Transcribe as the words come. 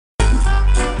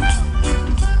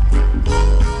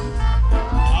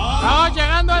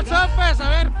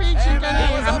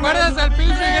Acuérdense el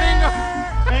pinche gringo.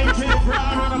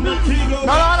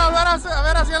 No lo van a volver a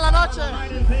ver así en la noche.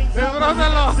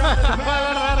 Disfrútenlo.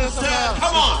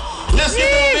 Come on, let's give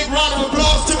them a big round of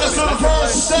applause to us for the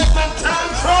first segment,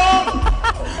 Tantrum.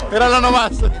 Míralo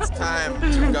nomás. It's time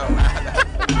to go.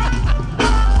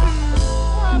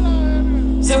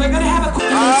 So we're gonna have a quick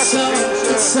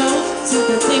so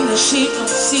the thing that she don't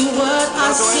see what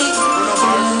I see.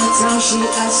 And the time she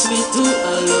asked me to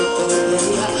look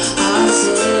away, I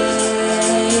say,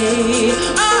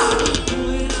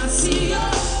 when I see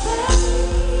your face,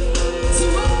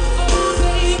 oh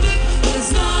baby, it's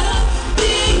not a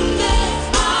thing that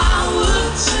I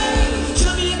would change.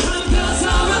 Tell me come girls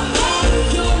are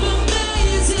amazing, you're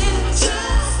amazing,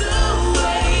 just the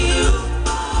way you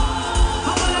are.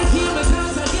 I wanna hear my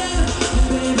girls again,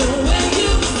 baby, when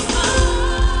you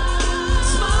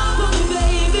smile for me,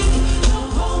 baby, the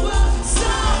whole world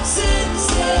stops and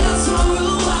stares for a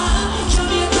while. Tell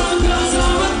me come girls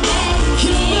are amazing,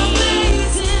 you're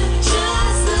amazing,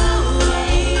 just the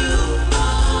way you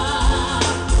are.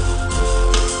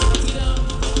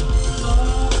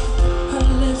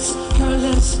 Her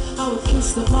lips, I would kiss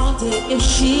them all day if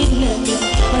she'd let me.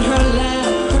 And her laugh,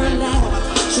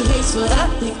 she hates but I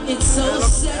think it's so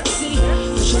sexy.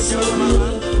 She's so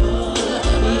beautiful, yeah.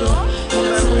 And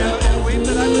I tell her every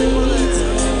day,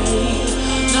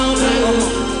 no baby,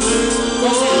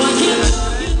 oh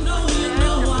you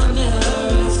know I never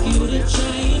ask you to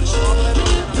change.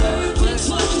 And perfect's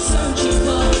what you're searching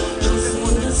for, just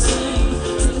ain't the same.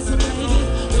 Listen baby,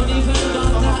 don't even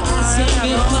bother asking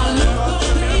if I look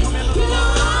okay. You know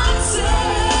what I say,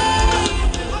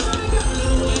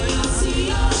 when I see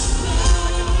your face,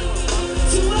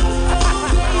 to oh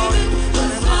baby,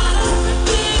 there's not a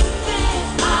thing that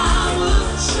I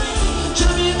would change.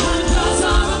 Tell me if my girls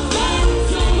are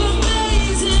amazing, you're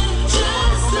amazing,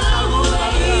 just the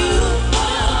way you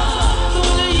are. I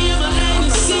wanna hear my lady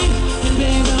sing, and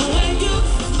baby when you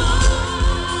smile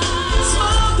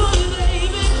for me,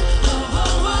 baby, the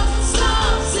whole world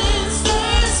stops and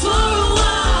stares for a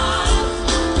while.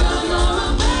 Girl, you're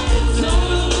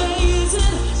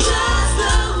amazing, just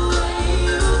the way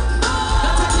you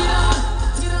are. Take it up,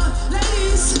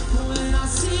 ladies, when I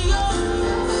see you.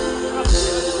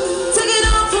 Take it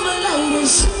off for my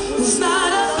ladies, it's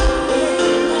not a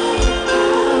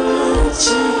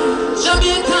change. Show me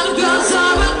a kind of girls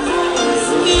are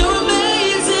amazing, you're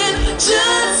amazing,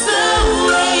 just the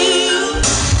way you are.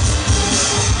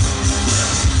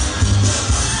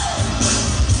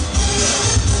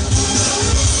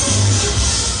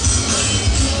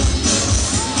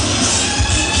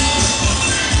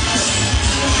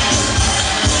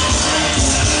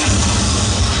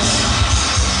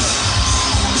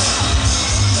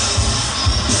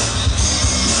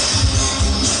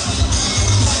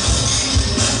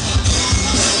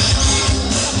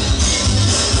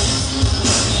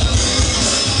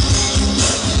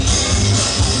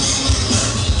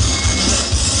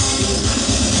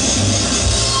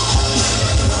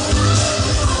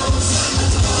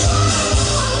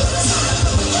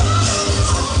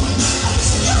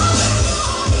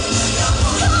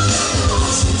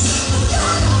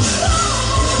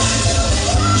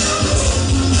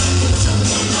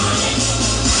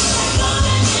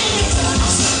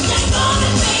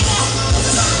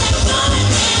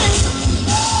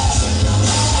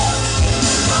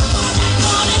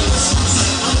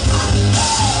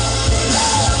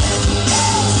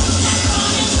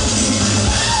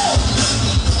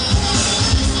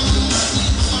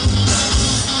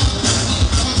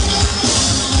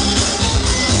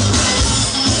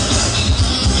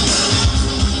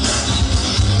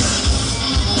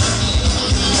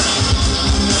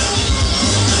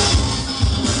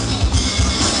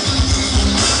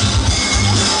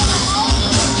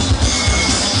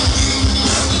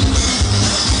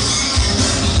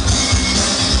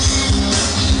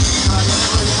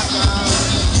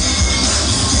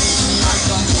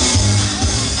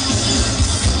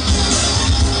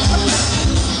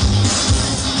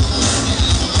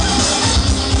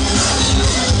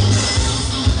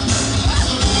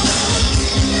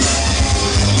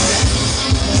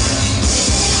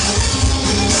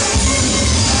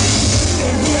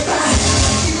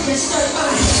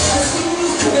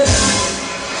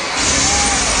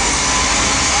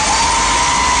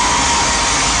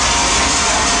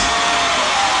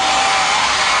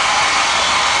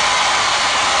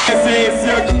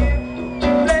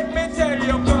 Let me tell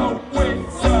you about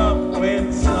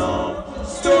when some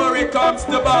story comes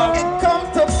to bum. It comes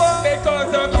to fun.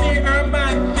 Because of me, her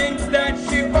man thinks that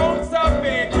she owns a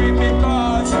bakery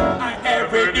because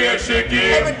every day she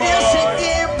gives Every day she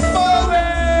give fun.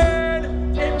 Well,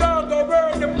 it don't go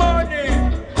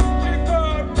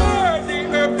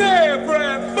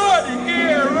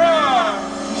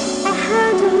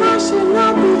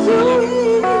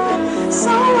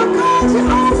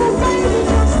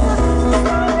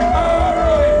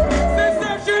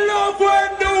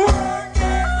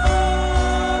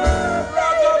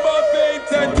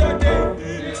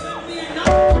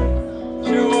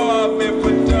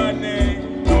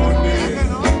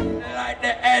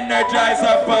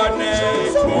Energizer bunny.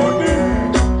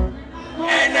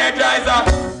 Energizer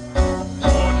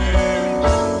bunny.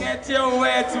 Get your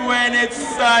wet when it's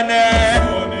sunny.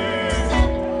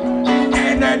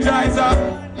 Energizer.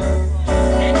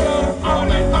 It goes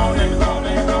on and on and on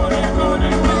and on and on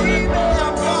and on. Baby,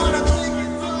 I'm gonna take you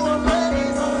to a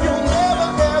place you'll never,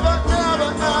 ever,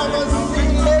 ever, ever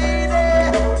see. Lady,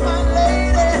 my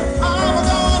lady, I'm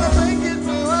gonna take you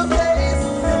to a place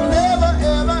you'll never,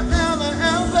 ever, ever,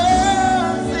 ever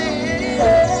see.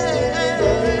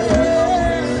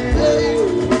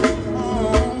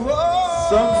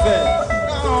 Sumfest.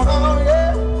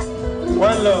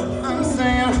 One love. I'm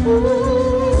saying,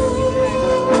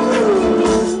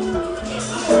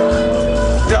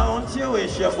 Don't you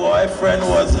wish your boyfriend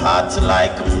was hot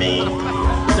like me?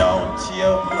 Don't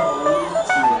you?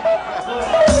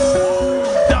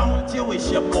 Don't you wish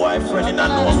your boyfriend in a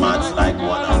romance like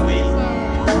one of we?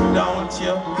 Don't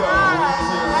you?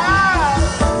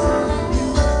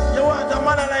 You want a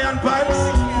man in lion pants?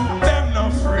 Them no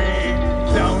free.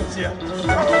 Don't you?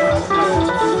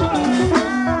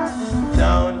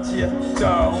 Don't you?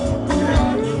 Don't you?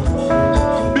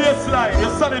 Bassline, you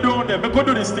saw it down there. We could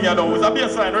do this thing at all. It's a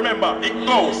bassline, remember? It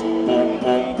goes boom,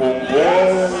 boom, boom,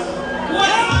 boom.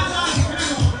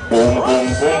 Boom, boom,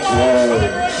 boom, boom.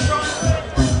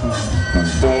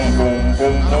 Boom, boom,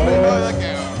 boom, boom.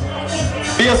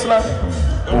 Bassline.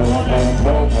 Boom, boom,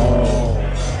 boom,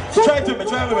 boom. Try it with me,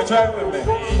 try it with me, try it with me.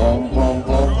 Boom, boom,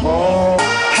 boom, boom.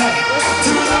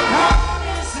 to the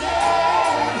promised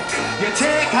land. You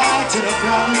take her to the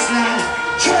promised land.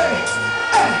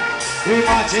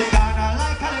 Imagine Ghana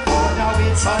like California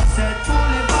with Sunset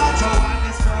Boulevard.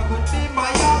 Johannesburg would be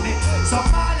Miami.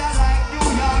 Somalia like New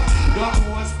York. The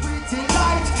most pretty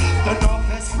light, the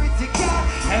toughest pretty cat.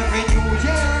 Every New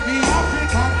Year the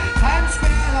African Times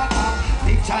Square lock up.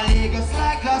 Picture Lagos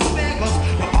like Las Vegas.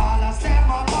 The ballers them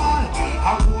a ball.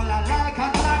 Angola like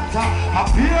Atlanta. A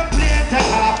pure plane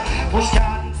take off. Push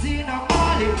cans in a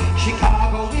Mali.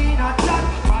 Chicago in a John.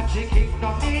 Magic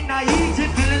Kingdom in a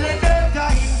Egypt. Philadelphia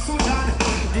in Sudan.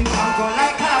 The Congo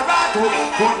like Colorado.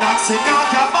 Good knocks in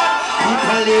Japan.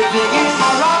 People living in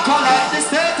Morocco like the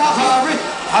state of Hurry.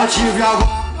 Algeria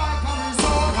walk like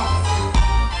Arizona.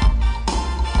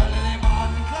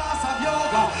 Lebanon class of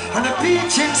yoga. And a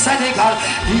beach in Senegal.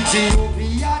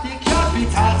 Ethiopia the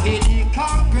capital for the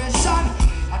Congression.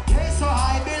 And there so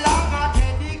I belong and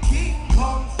where the king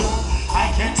come from.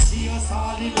 I can see us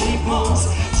all in limos,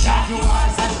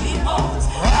 jaguars and limos,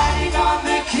 riding on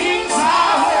the king's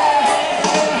highway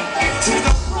to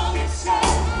the promised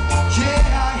land.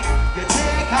 Yeah, you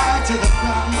take her to the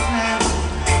promised land.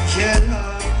 Yeah,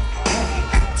 love,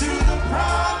 to the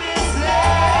promised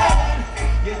land.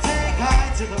 You take her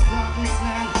to the promised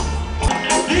land.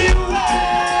 You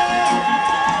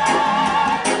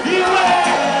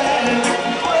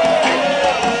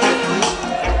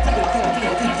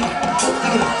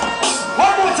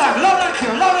one more time, loud and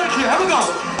clear, here we go.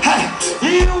 Hey,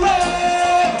 you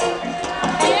wave,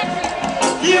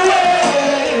 you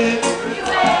wave,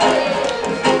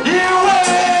 you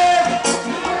wave,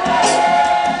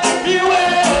 you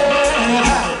wave.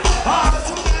 All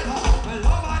together, we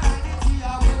love and unity,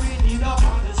 and we need up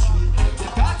on the street. You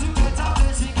got to get a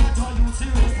blessing, get on you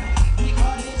serious,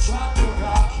 because it's trying to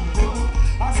rock you.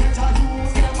 I said to you,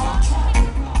 them are trying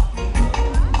to rock you.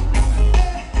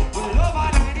 We love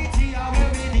and unity, and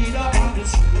we need up on the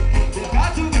street. You got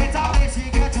to get a blessing,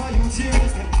 get on you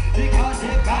serious, because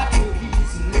they got to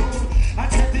ease load. I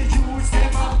said the youths,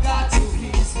 them have got to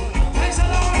ease load. Thanks a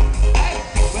lot. Hey,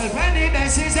 well, when the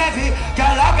mess is heavy,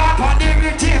 girl, I got on the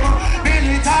rhythm.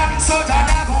 Militant, so that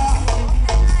never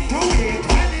do it.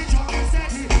 When the jump is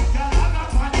steady, girl, I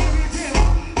got on the rhythm.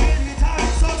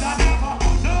 Militant, so that never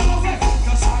no way.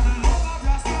 Cause I'm the love of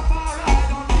Rastafari.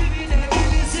 Don't give me the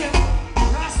same.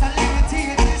 Rasta liberty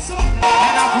is so.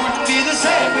 And I wouldn't be the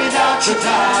same without you,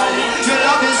 darling. Your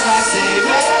love is like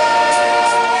saving.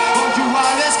 Oh, you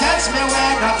always catch me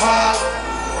when I fall.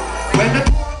 When the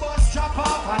poor bus drop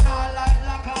off and all light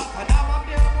lock up, and now I'm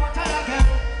there mortal again.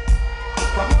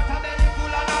 From water belly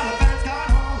full and all the friends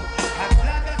gone home. I'm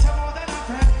glad that you're more than a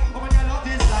friend. Oh, when your love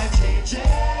is life changing.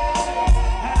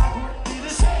 And I wouldn't be the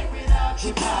same without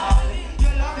you, darling.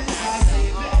 Your love is life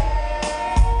saving.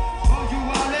 Oh, you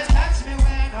always catch me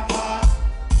when I fall.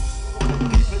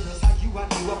 People just like you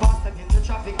and you are busting in the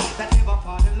traffic that never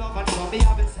fall in love and love me.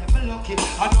 I've been seven lucky.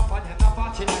 And up on them not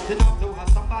fortunate enough to have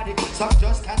somebody. Some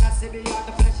just cannot see beyond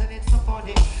the flesh and it's so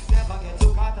funny. Never get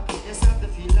too caught up in yourself to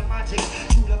feel the magic.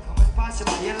 True love come and pass you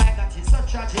by your life, that is so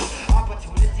tragic.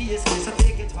 Opportunity is free, so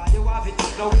take it while you have it.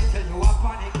 Don't wait till you are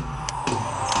panic.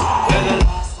 Well, the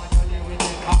last one you're there with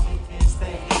the complete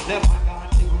mistake.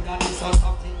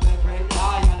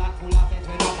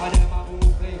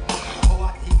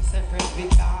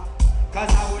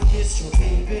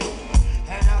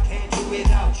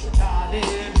 without you,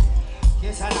 darling.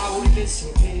 Yes, and I will miss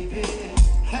you, baby.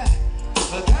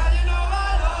 But girl, you know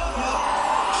I love you.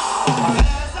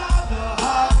 Affairs of the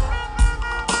heart,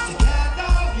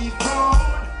 together we've grown.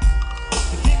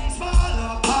 The things fall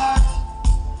apart.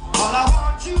 All I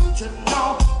want you to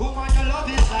know, woman, your love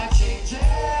is life changing,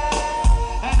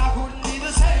 and I couldn't be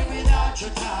the same without you,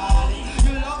 darling.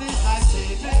 Your love is life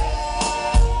saving.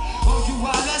 Oh, you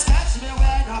always catch me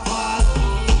when I fall.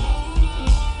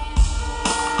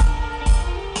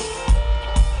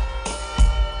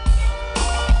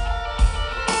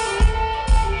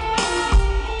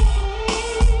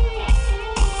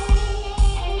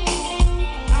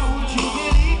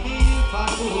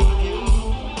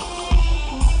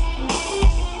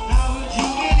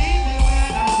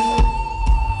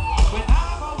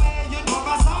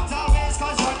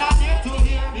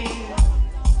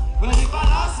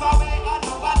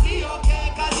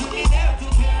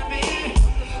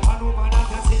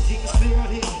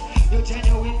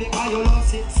 You love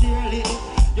sincerely.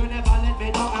 You never let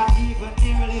me down, not even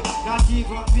nearly, not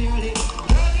even barely.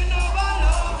 Girl, you know I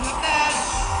love you, man.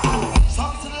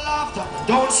 Some to the laughter,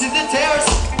 don't see the tears.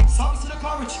 Some to the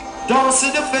courage, don't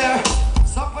see the fear.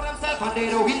 Some for themselves and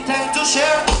they don't intend to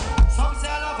share. Some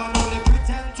say I love and only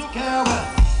pretend to care. Well,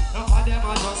 none of them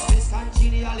are just face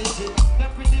congeniality.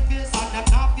 Them pretty face and them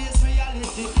not face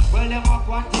reality. Well, them are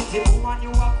quantity, woman,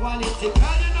 you are quality.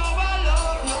 Girl, you know I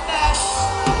love you, man.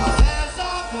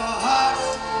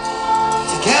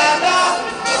 Together,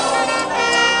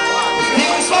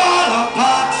 things fall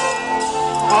apart.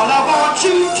 All I want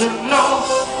you to know,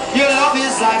 your love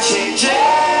is like changing.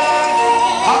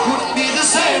 I couldn't be the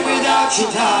same without you,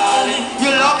 darling.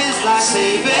 Your love is like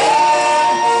saving.